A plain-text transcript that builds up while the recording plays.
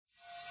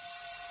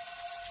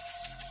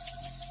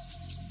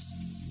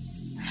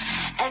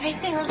Every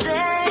single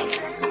day,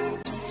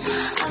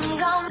 I'm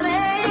gonna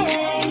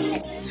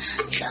make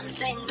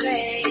something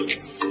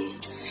great.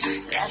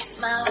 That's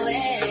my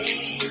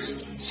way.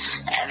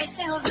 Every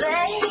single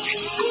day,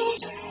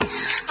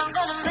 I'm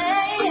gonna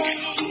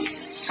make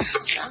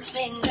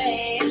something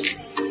great.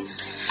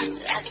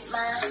 That's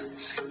my.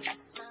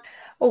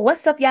 Well,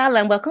 what's up, y'all,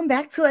 and welcome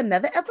back to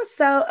another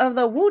episode of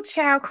the Woo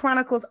Child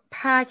Chronicles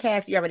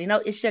podcast. You already know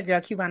it's your girl,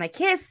 Cubana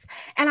Kiss,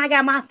 and I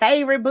got my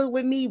favorite boo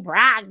with me,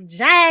 Brock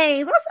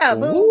James. What's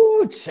up, boo?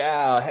 Woo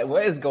Child. Hey,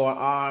 what is going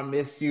on?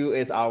 Miss you.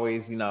 It's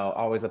always,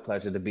 always a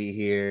pleasure to be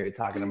here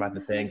talking about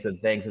the things. The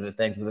things are the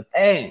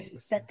things.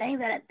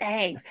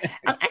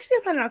 I'm actually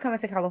planning on coming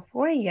to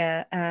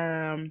California.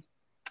 I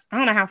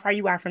don't know how far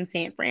you are from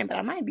San Fran, but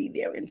I might be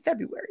there in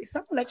February,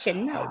 so I'm gonna let you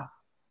know.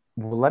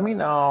 Well, let me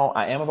know.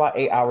 I am about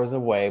 8 hours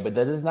away, but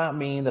that does not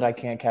mean that I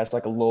can't catch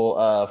like a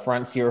little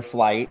frontier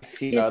flight.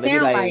 It sounds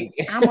like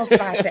I'm gonna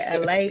fly to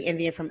LA and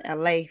then from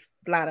LA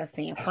fly to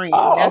San Fran.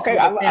 Oh, that's okay.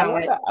 I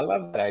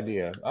love that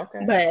idea. Okay.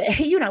 But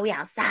we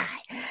outside.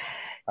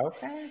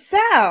 Okay.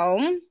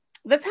 So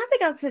the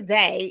topic of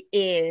today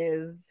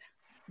is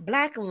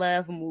Black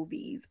love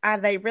movies. Are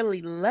they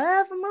really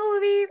love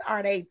movies? Or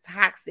are they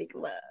toxic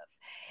love?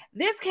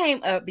 This came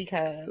up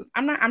because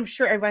I'm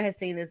sure everybody has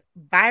seen this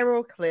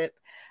viral clip.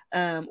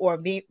 Or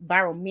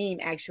viral meme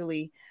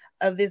actually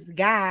of this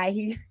guy.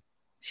 He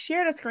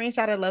shared a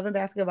screenshot of Love and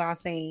Basketball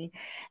scene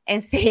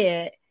and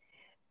said,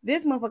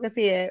 this motherfucker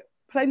said,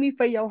 "Play me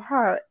for your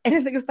heart," and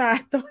this nigga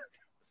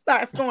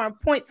start scoring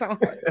points on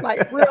her,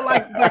 like real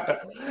life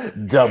buckets.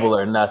 Double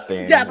or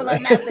nothing.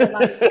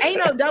 Like, ain't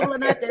no double or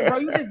nothing, bro.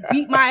 You just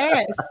beat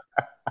my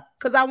ass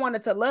because I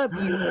wanted to love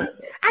you.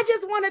 I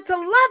just wanted to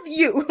love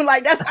you.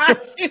 Like, that's all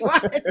she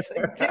wanted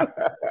to do.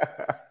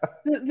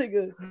 This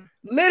nigga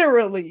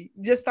literally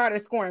just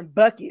started scoring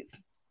buckets.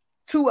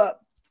 2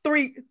 up,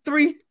 3,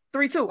 2. I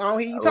don't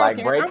hear you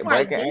talking.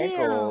 Breaking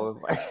ankles.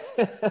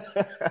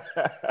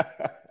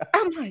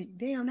 I'm like,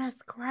 damn,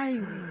 that's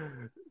crazy.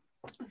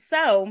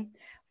 So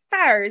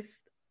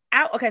first,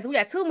 so we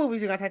got 2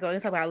 movies we're gonna talk about. We're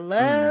gonna talk about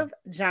Love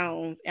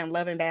Jones and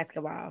Love and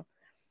Basketball.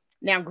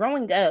 Now,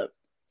 growing up,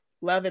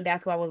 Love and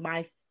Basketball was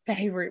my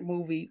favorite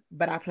movie,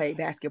 but I played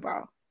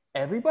basketball.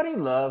 Everybody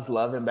loves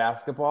Love and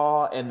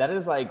Basketball, and that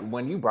is like,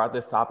 when you brought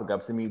this topic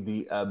up to me,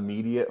 the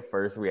immediate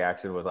first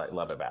reaction was like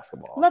Love and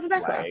Basketball. Love and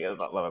Basketball.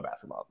 Like, Love and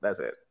Basketball. That's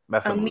it.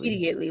 That's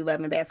immediately movie.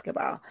 Love and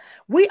Basketball.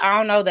 We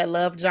all know that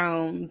Love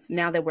Jones,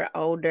 now that we're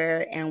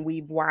older and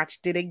we've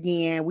watched it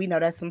again, we know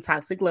that's some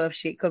toxic love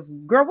shit. Because,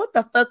 girl, what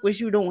the fuck was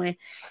you doing?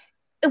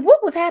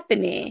 What was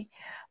happening?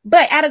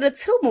 But out of the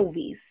 2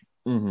 movies,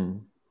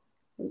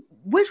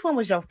 which one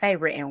was your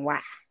favorite and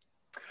why?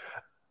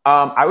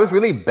 I was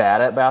really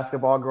bad at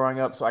basketball growing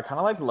up, so I kind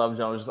of liked Love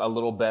Jones just a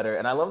little better.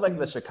 And I love like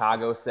the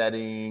Chicago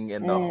setting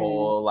and the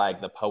whole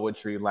like the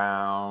poetry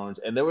lounge.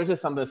 And there was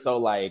just something so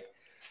like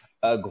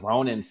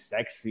grown and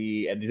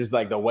sexy, and just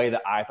like the way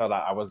that I thought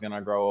I was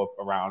gonna grow up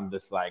around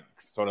this like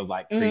sort of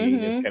like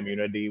creative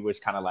community, which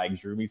kind of like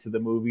drew me to the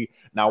movie.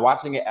 Now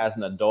watching it as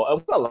an adult,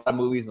 with a lot of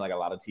movies and like a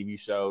lot of TV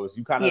shows,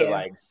 you kind of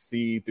like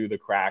see through the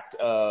cracks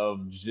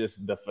of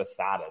just the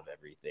facade of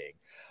everything.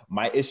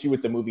 My issue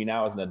with the movie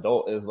now as an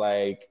adult is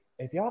like,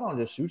 if y'all don't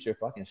just shoot your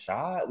fucking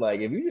shot,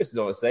 like if you just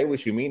don't say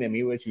what you mean and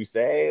mean what you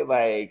say,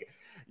 like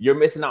you're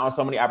missing out on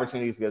so many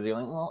opportunities because you're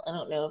like, well, I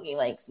don't know if he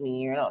likes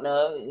me, or I don't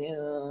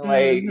know.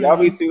 Like y'all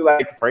be too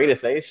like afraid to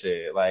say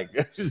shit.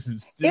 Like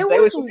just say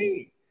what you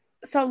mean.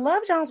 So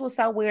Love Jones was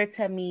so weird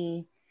to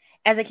me.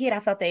 As a kid, I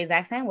felt the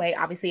exact same way.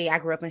 Obviously, I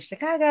grew up in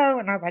Chicago,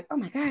 and I was like, oh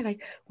my God,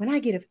 like when I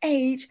get of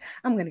age,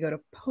 I'm going to go to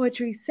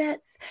poetry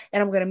sets,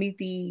 and I'm going to meet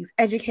these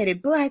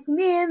educated Black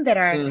men that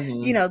are,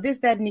 this,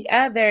 that, and the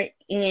other.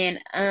 And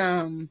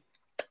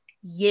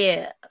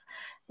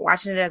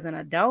watching it as an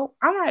adult,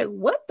 I'm like,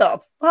 what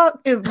the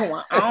fuck is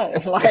going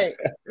on? Like,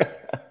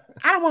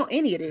 I don't want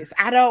any of this.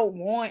 I don't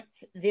want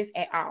this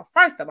at all.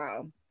 First of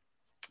all,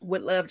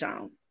 with Love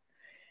Jones,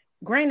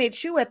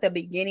 granted, you at the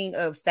beginning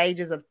of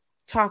stages of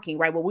talking,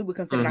 right? What we would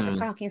consider like a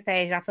talking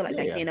stage. I feel like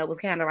back then it was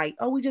kind of like,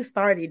 oh, we just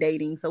started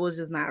dating, so it's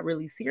just not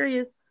really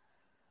serious.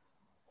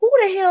 Who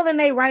the hell in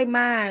their right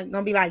mind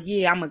gonna be like,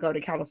 yeah, I'm gonna go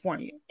to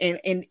California, and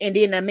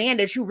then the man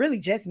that you really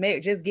just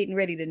met, just getting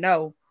ready to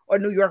know, or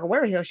New York, or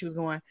where the hell she was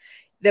going,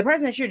 the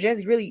person that you're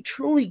just really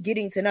truly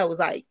getting to know is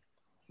like,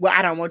 well,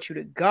 I don't want you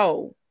to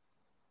go,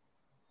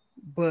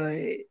 but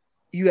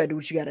you gotta do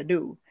what you gotta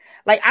do.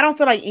 Like, I don't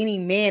feel like any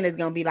man is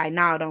gonna be like,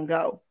 no, don't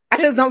go. I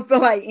just don't feel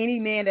like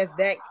any man that's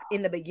that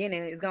in the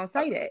beginning is gonna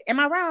say that. Am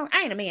I wrong?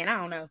 I ain't a man. I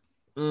don't know.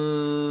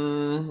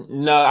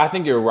 No, I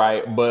think you're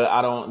right, but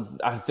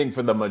I think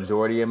for the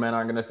majority of men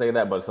aren't gonna say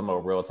that, but some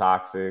are real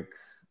toxic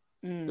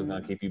is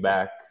gonna keep you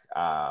back.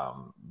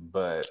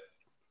 But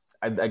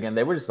again,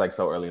 they were just like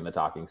so early in the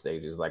talking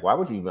stages. Like, why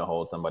would you even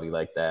hold somebody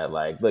like that?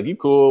 Like, look, we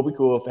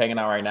cool for hanging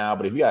out right now,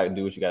 but if you gotta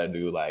do what you gotta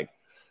do, like,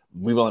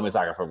 we've only been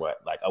talking for what,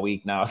 like a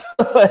week now?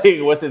 Like,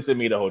 what's it to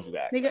me to hold you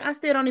back? Nigga, I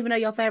still don't even know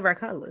your favorite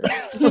color.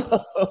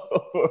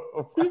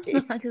 What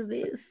the fuck is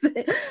this?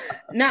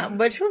 No,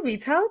 but truth be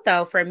told,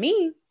 though, for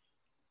me,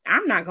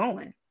 I'm not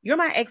going. You're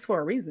my ex for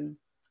a reason.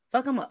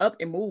 Fuck, I'm gonna up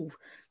and move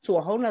to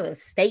a whole nother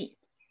state.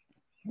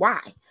 Why?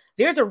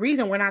 There's a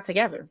reason we're not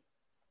together.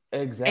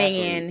 Exactly.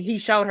 And he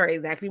showed her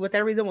exactly what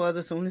that reason was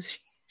as soon as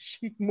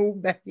she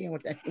moved back in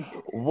with that.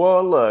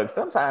 Well, look,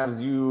 sometimes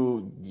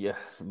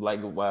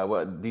like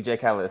what DJ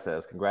Khaled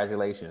says,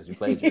 congratulations, you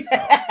played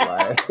yourself.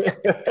 Like,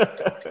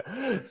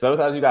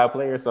 sometimes you gotta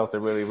play yourself to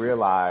really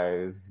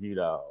realize,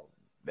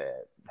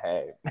 that,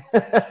 hey,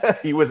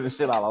 he wasn't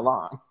shit all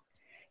along.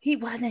 He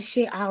wasn't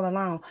shit all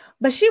along,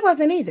 but she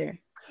wasn't either.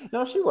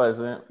 No, she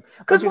wasn't.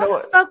 Because why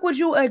the fuck would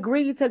you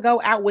agree to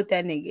go out with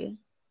that nigga?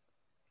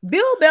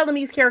 Bill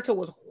Bellamy's character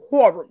was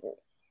horrible.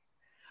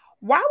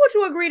 Why would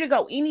you agree to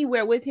go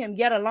anywhere with him,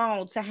 get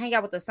alone, to hang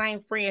out with the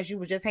same friends you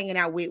was just hanging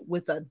out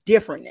with a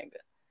different nigga?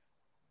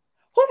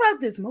 Who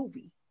wrote this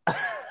movie?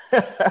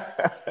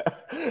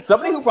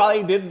 Somebody who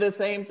probably did the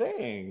same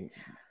thing.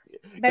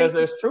 Because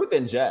there's truth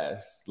in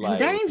jest. Like,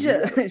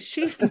 danger.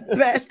 She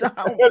smashed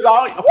on.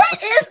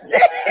 What is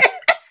this?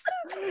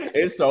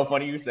 It's so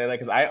funny you say that,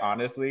 because I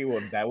honestly will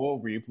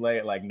replay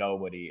it like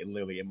nobody,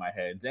 literally in my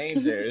head.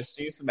 Danger,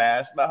 she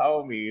smashed the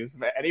homies.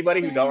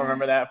 Anybody who don't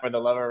remember that, for the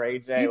love of Ray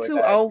J. You're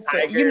too old for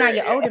it.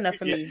 You're old enough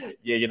for me.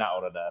 Yeah, you're not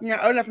old enough. You're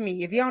not old enough for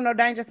me. If you don't know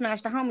Danger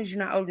smashed the homies, you're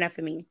not old enough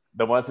for me.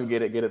 The ones who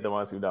get it. The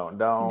ones who don't.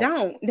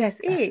 That's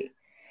it.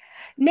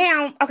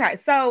 Now, okay,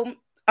 so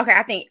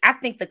I think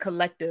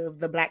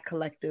the Black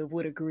collective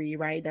would agree,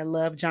 right? That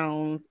Love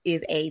Jones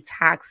is a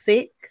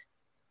toxic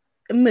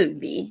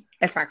movie,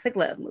 a toxic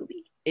love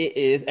movie. It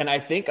is. And I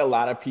think a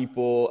lot of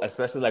people,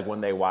 especially like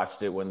when they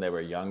watched it when they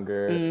were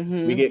younger,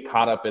 we get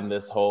caught up in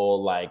this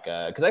whole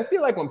because I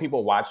feel like when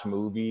people watch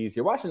movies,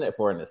 you're watching it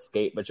for an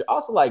escape, but you're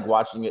also like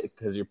watching it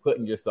because you're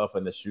putting yourself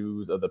in the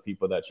shoes of the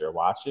people that you're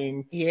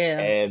watching. Yeah.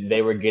 And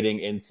they were getting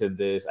into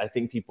this. I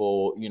think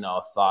people,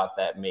 thought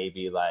that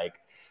maybe like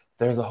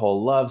there's a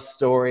whole love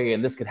story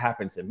and this could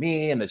happen to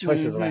me and the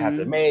choices that I have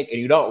to make. And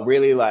you don't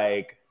really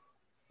like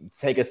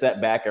take a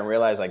step back and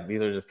realize like these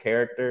are just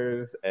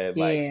characters, and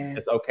like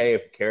it's okay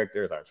if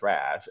characters are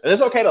trash, and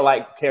it's okay to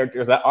like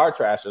characters that are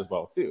trash as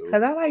well too.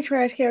 Because I like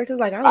trash characters.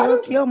 Like I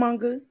love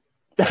Killmonger.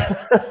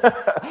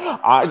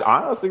 I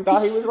honestly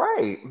thought he was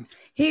right.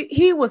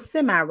 He was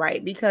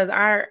semi-right, because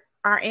our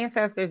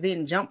ancestors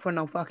didn't jump for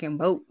no fucking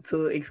boat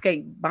to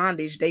escape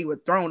bondage. They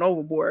were thrown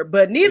overboard.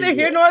 But neither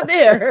here nor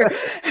there.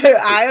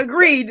 I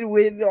agreed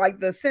with like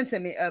the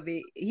sentiment of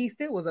it. He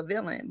still was a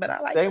villain, but I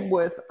like same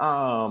with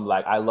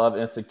like I love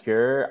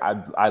Insecure.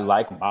 I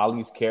like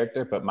Molly's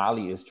character, but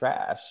Molly is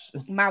trash.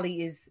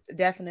 Molly is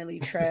definitely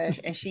trash.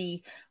 And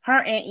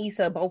her and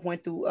Issa both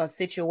went through a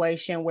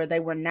situation where they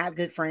were not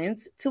good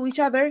friends to each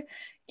other.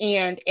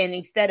 And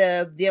instead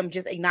of them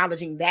just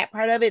acknowledging that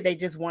part of it, they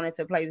just wanted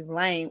to place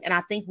blame. And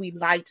I think we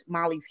liked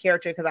Molly's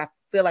character because I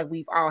feel like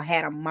we've all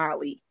had a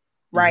Molly,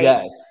 right?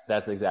 Yes,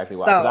 that's exactly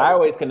why. Because I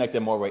always connected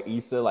more with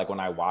Issa. Like when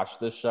I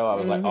watched this show, I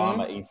was like, oh, I'm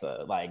an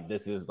Issa. Like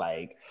this is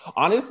like,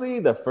 honestly,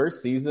 the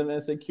first season of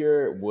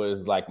Insecure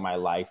was like my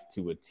life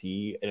to a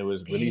T. And it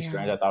was really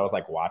strange. I thought I was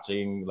like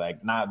watching,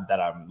 like, not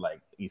that I'm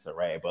like Issa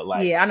Rae, but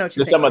like, I know what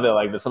you're saying.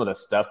 Some of the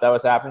stuff that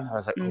was happening, I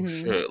was like, oh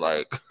shit,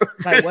 like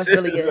what's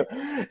really good.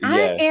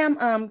 I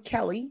am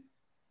Kelly.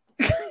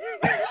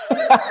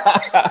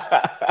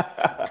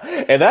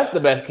 And that's the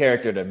best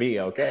character to be,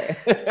 okay?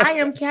 I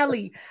am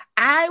Kelly.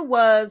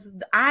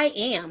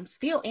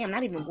 Still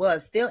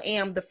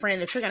am the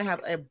friend that you're going to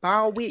have a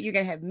ball with. You're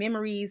going to have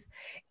memories,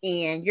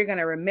 and you're going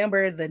to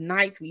remember the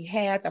nights we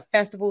had, the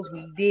festivals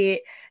we did.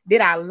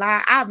 Did I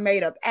lie? I've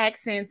made up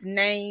accents,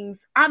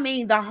 names. I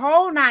mean, the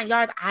whole 9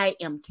 yards. I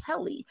am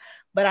Kelly.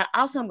 But I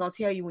also am going to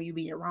tell you when you're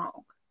being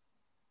wrong.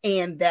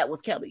 And that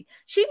was Kelly.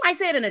 She might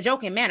say it in a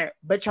joking manner,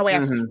 but your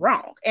ass was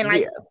wrong. And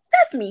like,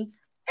 that's me.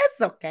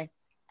 It's okay.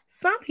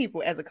 Some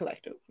people as a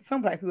collective,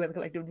 some Black people as a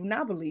collective, do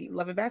not believe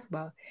Love and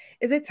Basketball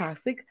is a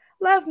toxic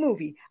love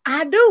movie.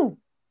 I do.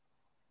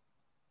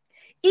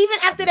 Even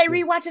after they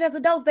rewatch it as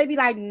adults, they be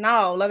like,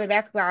 no, Love and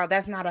Basketball,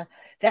 that's not a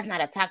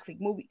toxic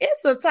movie.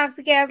 It's a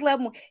toxic ass love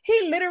movie.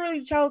 He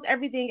literally chose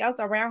everything else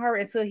around her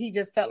until he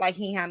just felt like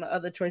he had no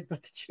other choice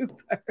but to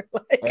choose her.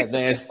 Like, and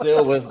then it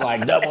still was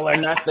like double or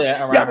nothing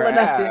around her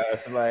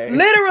ass. Like,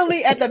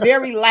 literally at the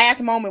very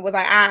last moment was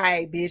like, all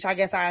right, bitch, I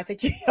guess I'll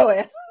take your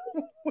ass.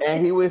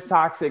 And he was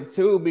toxic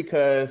too,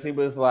 because he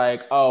was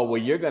like, oh,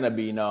 well, you're going to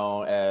be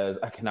known as,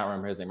 I cannot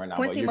remember his name right now.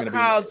 Quincy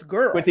McCall's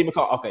girl. Quincy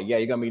McCall. Okay, yeah,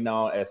 you're going to be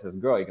known as his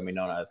girl. You're going to be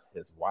known as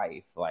his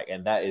wife. Like,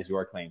 and that is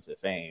your claim to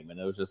fame. And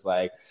it was just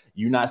like,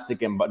 you're not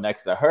sticking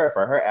next to her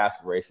for her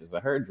aspirations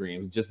and her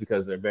dreams just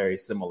because they're very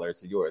similar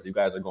to yours. You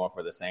guys are going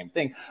for the same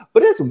thing.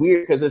 But it's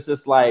weird because it's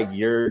just like,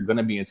 you're going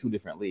to be in two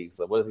different leagues.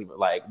 Like, what is even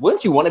like,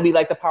 wouldn't you want to be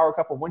like the power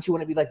couple? Wouldn't you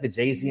want to be like the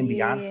Jay-Z and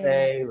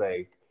Beyonce?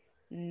 Like,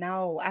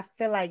 no, I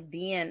feel like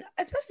then,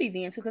 especially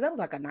then too, because that was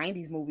like a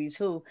 90s movie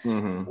too.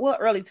 Well,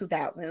 early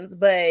 2000s.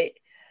 But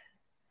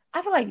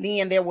I feel like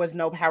then there was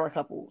no power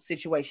couple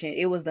situation.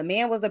 It was the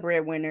man was the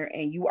breadwinner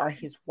and you are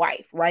his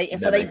wife, right? And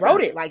so they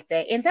wrote it like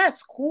that. And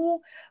that's cool.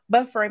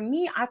 But for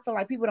me, I feel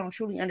like people don't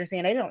truly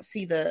understand. They don't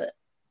see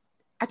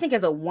I think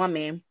as a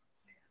woman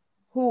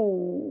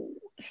who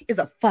is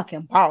a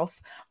fucking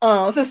boss.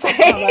 To say,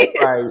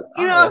 that's right.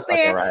 you know what I'm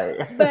saying?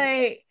 Right.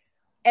 But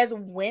as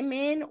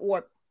women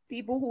or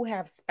people who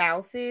have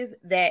spouses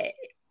that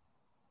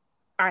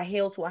are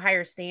held to a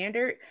higher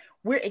standard,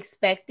 we're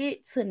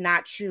expected to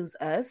not choose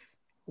us.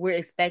 We're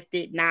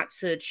expected not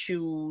to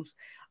choose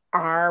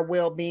our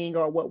well-being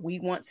or what we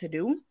want to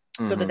do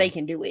so that they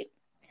can do it.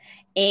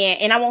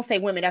 And I won't say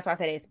women, that's why I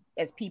said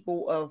as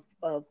people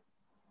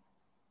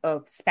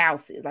of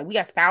spouses. Like we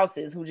got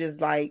spouses who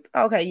just like,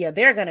 okay, yeah,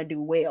 they're gonna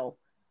do well.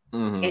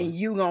 And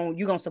you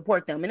gonna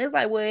support them. And it's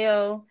like,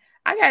 well,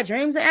 I got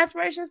dreams and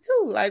aspirations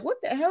too. Like, what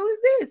the hell is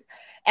this?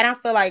 And I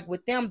feel like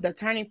with them, the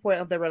turning point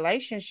of the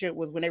relationship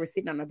was when they were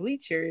sitting on the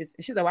bleachers.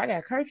 And she's like, well, I got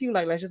a curfew.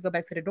 Like, let's just go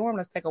back to the dorm.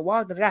 Let's take a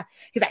walk. Da-da-da.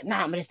 He's like,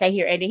 nah, I'm going to stay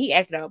here. And then he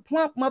acted a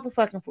plump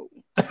motherfucking fool.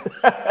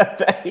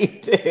 He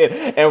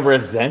did. And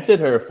resented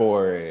her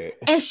for it.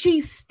 And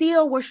she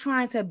still was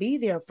trying to be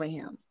there for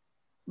him.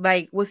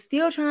 Like, was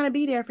still trying to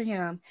be there for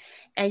him.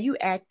 And you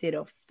acted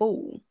a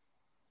fool.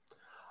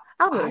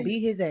 I would beat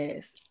his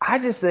ass. I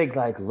just think,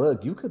 like,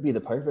 look, you could be the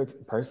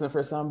perfect person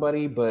for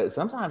somebody, but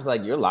sometimes,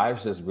 like, your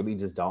lives just really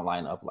just don't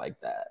line up like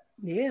that.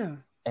 Yeah.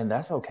 And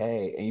that's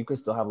okay. And you could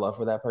still have love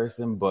for that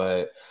person.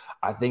 But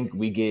I think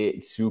we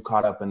get too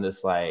caught up in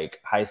this, like,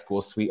 high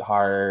school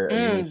sweetheart.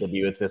 And you need to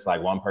be with this,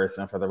 like, one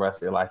person for the rest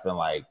of your life. And,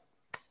 like,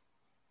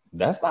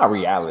 that's not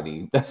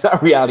reality. That's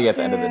not reality at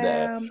the end of the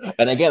day.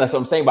 And again, that's what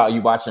I'm saying about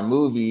you watching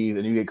movies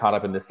and you get caught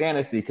up in this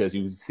fantasy because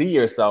you see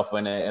yourself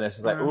in it. And it's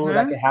just like, oh,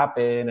 that could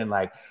happen. And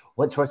like,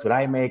 what choice would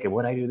I make? And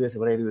would I do this?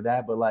 And would I do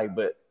that? But like,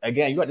 but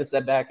again, you have to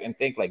step back and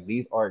think like,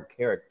 these are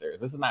characters.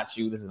 This is not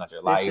you. This is not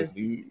your life. This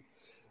is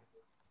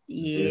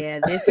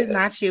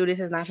not you. This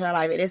is not your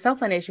life. And it's so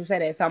funny that you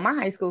said that. So my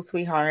high school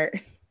sweetheart,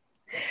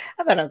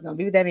 I thought I was gonna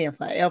be with that man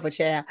forever,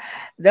 child.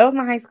 That was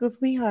my high school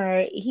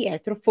sweetheart. He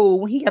acted a fool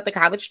when he got to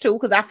college too,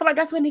 because I feel like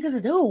that's what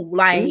niggas do.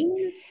 Like,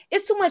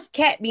 it's too much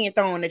cat being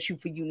thrown at you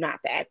for you not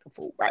to act a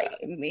fool, right?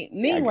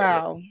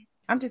 Meanwhile,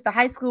 I'm just a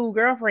high school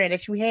girlfriend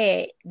that you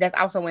had that's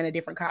also in a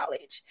different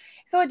college,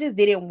 so it just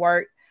didn't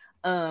work.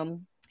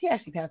 He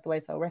actually passed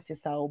away, so rest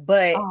his soul.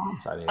 But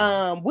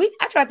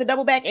I tried to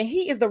double back, and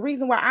he is the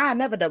reason why I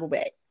never double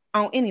back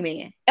on any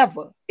man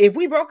ever. If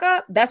we broke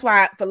up, that's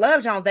why for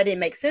Love Jones that didn't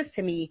make sense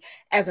to me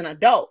as an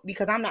adult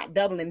because I'm not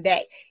doubling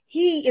back.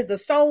 He is the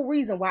sole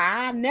reason why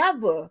I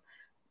never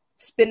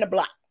spin the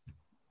block.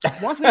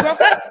 Once we broke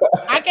up,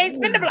 I can't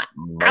spin the block.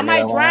 I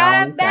might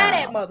drive by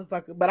that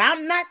motherfucker, but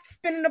I'm not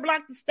spinning the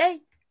block to stay.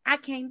 I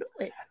can't do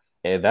it.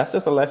 And that's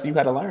just a lesson you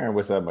had to learn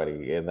with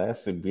somebody. And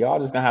we all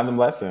just gonna have them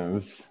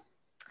lessons.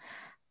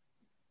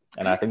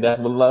 And I think that's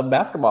what Love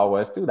Basketball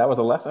was too. That was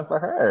a lesson for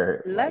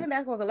her. Loving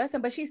basketball was a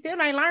lesson, but she still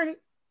ain't learning.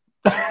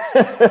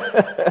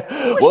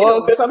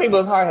 Well, because some people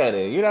is hard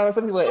headed, you know.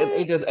 Some people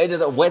it just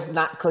what's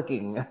not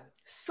clicking.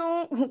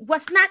 So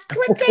what's not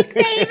clicking,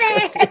 Steven?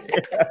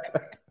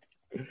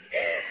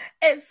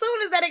 As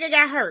soon as that nigga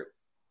got hurt,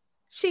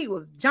 she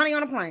was Johnny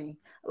on a plane.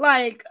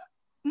 Like,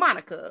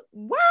 Monica,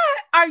 why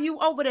are you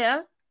over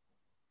there?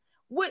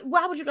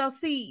 Why would you go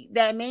see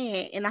that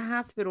man in the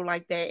hospital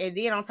like that? And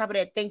then on top of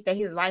that, think that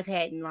his life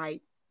hadn't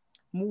like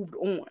moved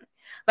on.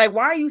 Like,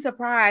 why are you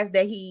surprised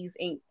that he's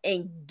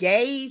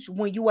engaged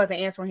when you wasn't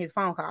answering his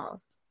phone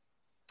calls?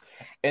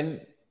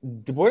 And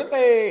weren't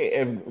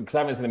they, because I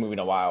haven't seen the movie in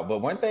a while, but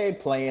weren't they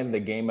playing the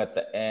game at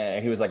the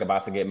end? He was like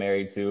about to get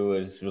married too.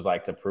 It was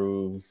like to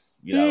prove,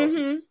 you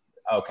know.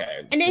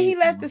 Okay. And then he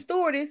left the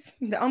stewardess.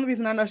 The only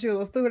reason I know she was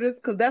a stewardess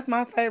because that's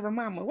my favorite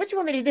mama. What you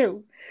want me to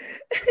do?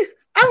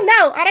 Oh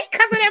no, are they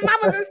cussing at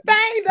mamas in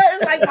Spain? That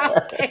is like my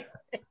favorite.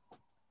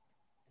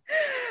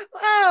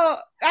 Oh,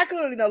 I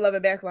clearly know Love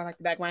and Basketball like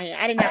the back of my hand.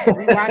 I didn't have to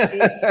rewatch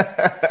it.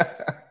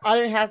 I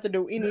didn't have to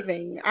do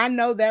anything. I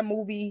know that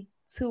movie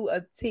to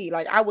a T.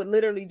 Like, I would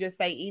literally just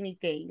say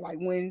anything. Like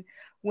when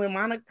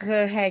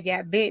Monica had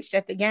got benched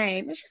at the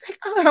game, and she's like,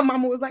 "Oh," her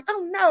mama was like,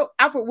 "Oh no,"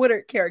 Alfred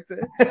Woodard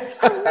character.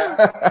 "Oh no,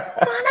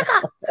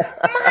 Monica."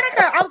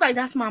 I was like,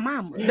 "That's my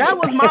mama. That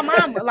was my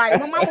mama." Like,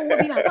 my mama would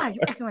be like, "Why are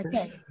you acting like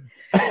that?"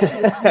 She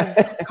would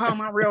call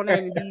my real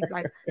name and be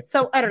like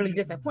so utterly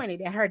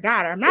disappointed that her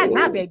daughter,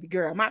 my baby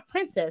girl, my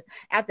princess,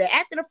 after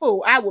acting a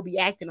fool, I will be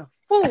acting a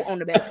fool on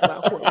the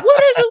basketball court.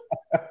 What are you?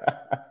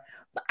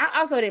 But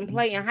I also didn't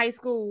play in high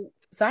school,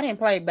 so I didn't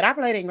play, but I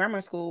played in grammar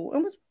school.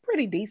 It was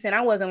pretty decent.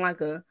 I wasn't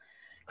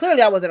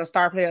clearly I wasn't a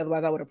star player,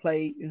 otherwise I would have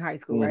played in high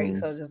school, right?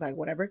 So it's just like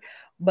whatever.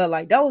 But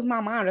like that was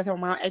my mom. That's how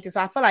my mom acted.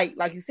 So I feel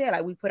like you said,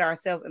 like we put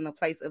ourselves in the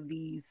place of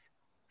these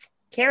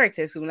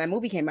characters. When that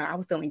movie came out, I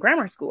was still in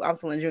grammar school. I was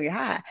still in junior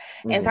high.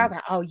 And so I was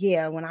like, oh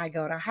yeah, when I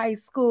go to high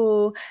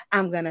school,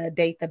 I'm gonna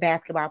date the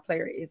basketball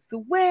player as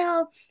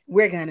well.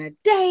 We're gonna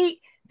date.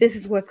 This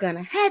is what's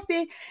gonna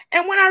happen.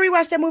 And when I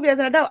rewatched that movie as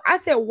an adult, I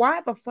said,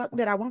 why the fuck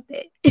did I want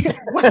that? I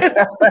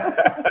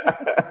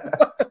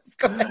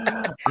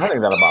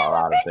think that about a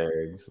lot of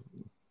things.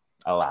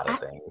 A lot of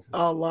things.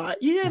 A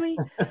lot. You hear me?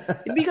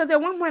 Because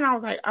at one point I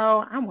was like,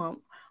 oh, I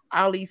want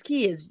all these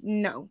kids.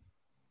 No.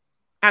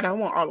 I don't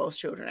want all those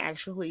children.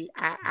 Actually,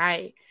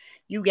 I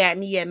you got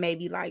me at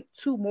maybe like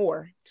 2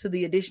 more to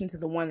the addition to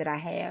the one that I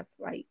have.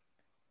 Like,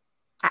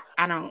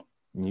 I don't.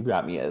 You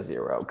got me at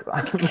 0.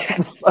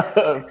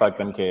 Fuck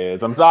them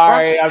kids. I'm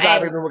sorry. I'm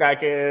sorry people got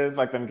kids.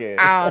 Fuck them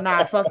kids. Oh,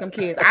 no, fuck them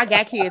kids. I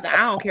got kids. I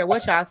don't care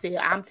what y'all say.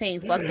 I'm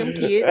team fuck them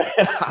kids.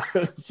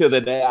 Till the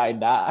day I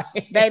die.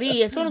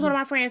 Baby, as soon as one of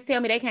my friends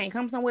tell me they can't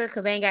come somewhere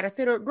because they ain't got a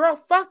sitter, girl,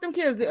 fuck them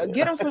kids. Get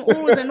them some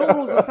oodles and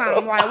noodles or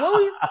something. Like,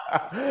 what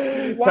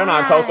is... Turn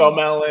on Coco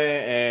Melon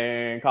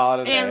and call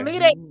it a day. And leave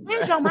that.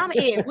 Where's your mama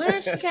at?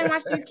 Where she can't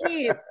watch these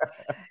kids?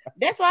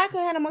 That's why I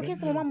couldn't have no kids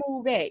when my mama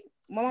moved back.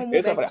 I'm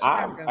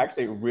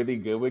actually really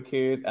good with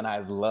kids, and I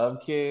love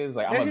kids.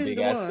 Like, I'm a big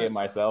ass kid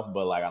myself,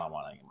 but like I don't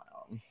want to get my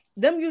own.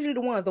 Them usually the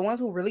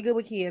ones who are really good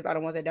with kids are the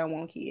ones that don't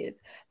want kids.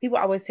 People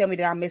always tell me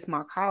that I miss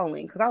my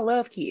calling because I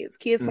love kids.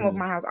 Kids come over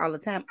my house all the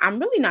time. I'm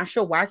really not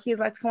sure why kids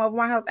like to come over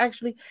my house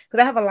actually, because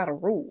I have a lot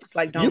of rules.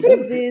 Like, don't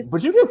do this.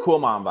 But you give cool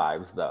mom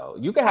vibes though.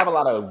 You can have a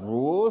lot of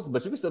rules,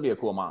 but you can still be a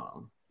cool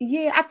mom.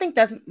 Yeah, I think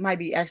that might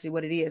be actually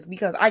what it is,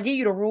 because I give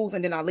you the rules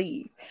and then I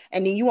leave,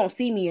 and then you won't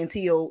see me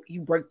until you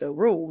break the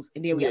rules,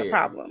 and then we got a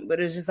problem. But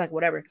it's just like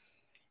whatever.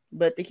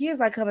 But the kids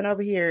like coming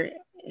over here,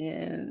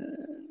 and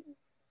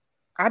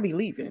I be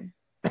leaving.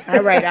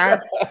 All right,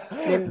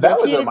 that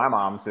was with my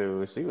mom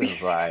too. She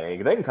was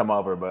like, they can come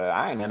over, but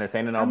I ain't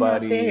entertaining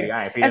nobody.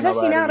 I ain't feeding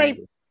especially nobody.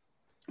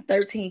 Now they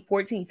 13,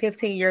 14,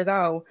 15 years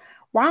old.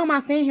 Why am I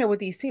staying here with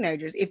these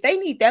teenagers? If they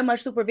need that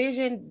much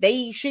supervision,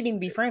 they shouldn't even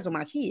be friends with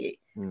my kid.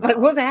 No, like,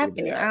 what's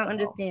happening? I don't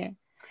understand.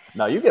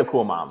 No, you get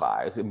cool mom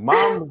vibes.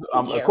 Moms,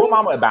 a cool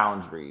mom with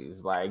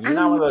boundaries. Like, you're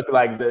not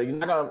you're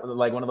not gonna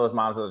like one of those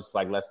moms that just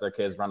like lets their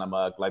kids run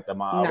amok. Like the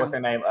mom, what's her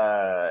name?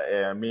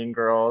 Mean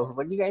Girls.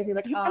 Like, you guys see,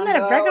 like, I'm not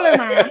a regular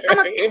mom.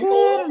 I'm a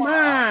cool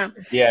mom.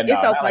 Yeah, it's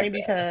so funny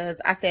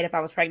because I said if I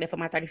was pregnant for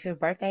my 35th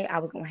birthday, I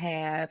was gonna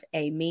have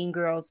a Mean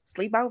Girls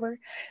sleepover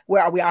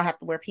where we all have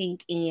to wear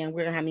pink, and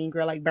we're gonna have Mean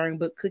Girl like burn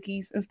book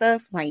cookies and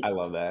stuff. Like, I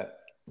love that.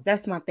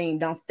 That's my thing.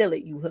 Don't steal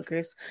it, you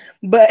hookers.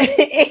 But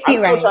anyway,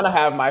 I'm still trying to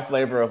have my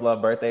flavor of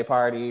love birthday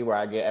party where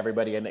I get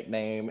everybody a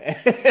nickname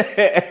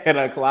and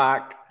a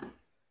clock.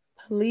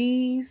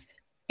 Please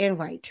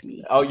invite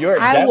me. Oh, you're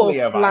I will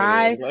definitely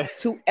fly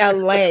to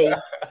LA.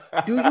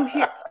 Do you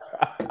hear?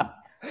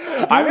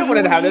 I've been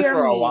wanting to have this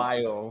for a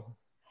while.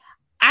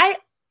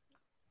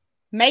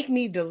 Make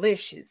me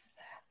delicious.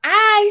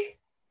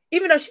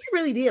 Even though she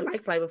really did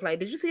like Flavor Flav.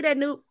 Did you see that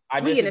new?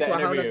 We get into a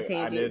whole other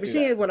tangent, but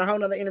she went a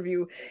whole other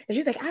interview, and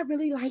she's like, "I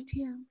really liked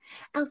him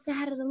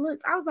outside of the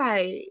looks." I was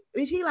like,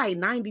 "Is he like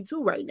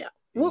 92 right now?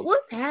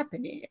 What's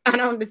happening? I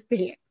don't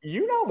understand."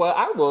 You know what?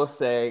 I will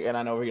say, and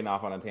I know we're getting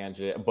off on a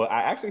tangent, but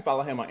I actually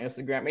follow him on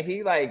Instagram, and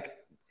he like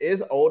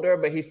is older,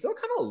 but he still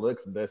kind of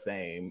looks the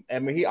same. I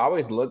mean, he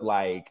always looked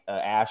like an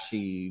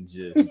ashy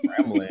just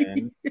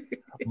gremlin.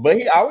 But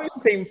he always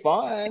seemed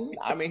fun.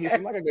 I mean, he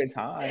seemed like a good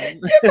time.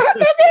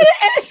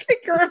 Ashley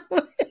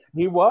Gremlin.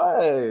 He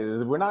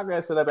was. We're not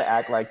gonna sit up and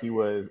act like he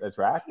was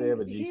attractive,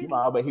 a GQ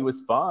model, but he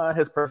was fun.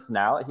 His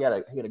personality, he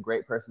had a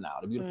great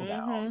personality. Beautiful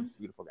gowns.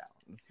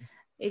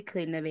 It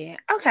couldn't have been.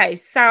 Okay,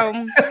 so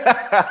it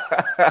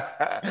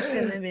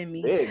couldn't have been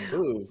me. Big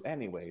boobs.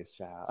 Anyways,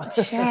 child.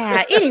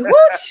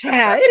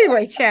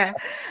 Anyway, child.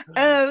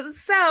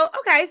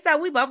 So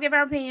we both give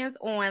our opinions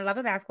on Love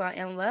and Basketball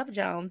and Love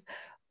Jones.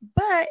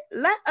 But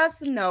let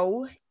us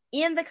know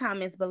in the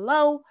comments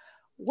below,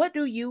 what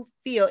do you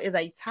feel is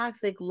a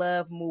toxic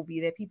love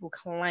movie that people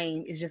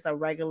claim is just a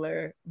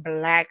regular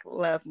black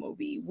love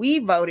movie? We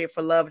voted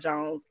for Love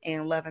Jones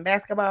and Love and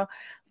Basketball,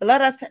 but let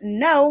us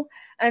know.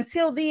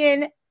 Until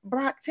then,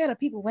 Brock, tell the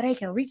people where they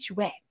can reach you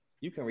at.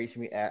 You can reach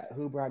me at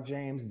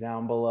WhoBrockJames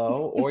down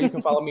below, or you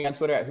can follow me on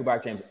Twitter at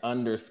WhoBrockJames_,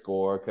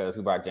 because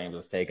WhoBrockJames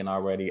was taken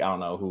already. I don't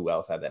know who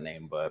else had that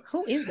name, but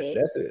who is that?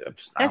 That's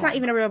it. That's not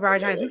even a real Brock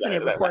James. We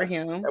can report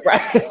him.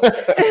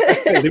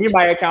 Give me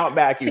my account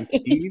back, you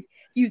thief.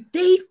 You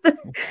thief.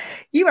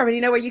 You already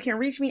know where you can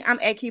reach me. I'm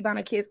at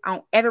Cubana Kiss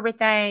on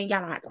everything. Y'all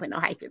don't have to put no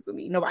hyphens with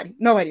me.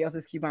 Nobody else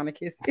is Cubana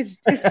Kiss. It's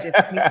just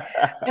me.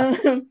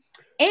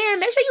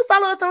 And make sure you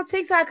follow us on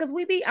TikTok because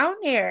we be on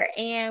there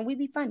and we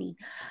be funny.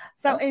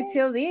 So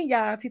until then,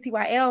 y'all,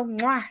 TTYL.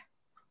 Mwah.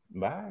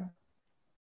 Bye.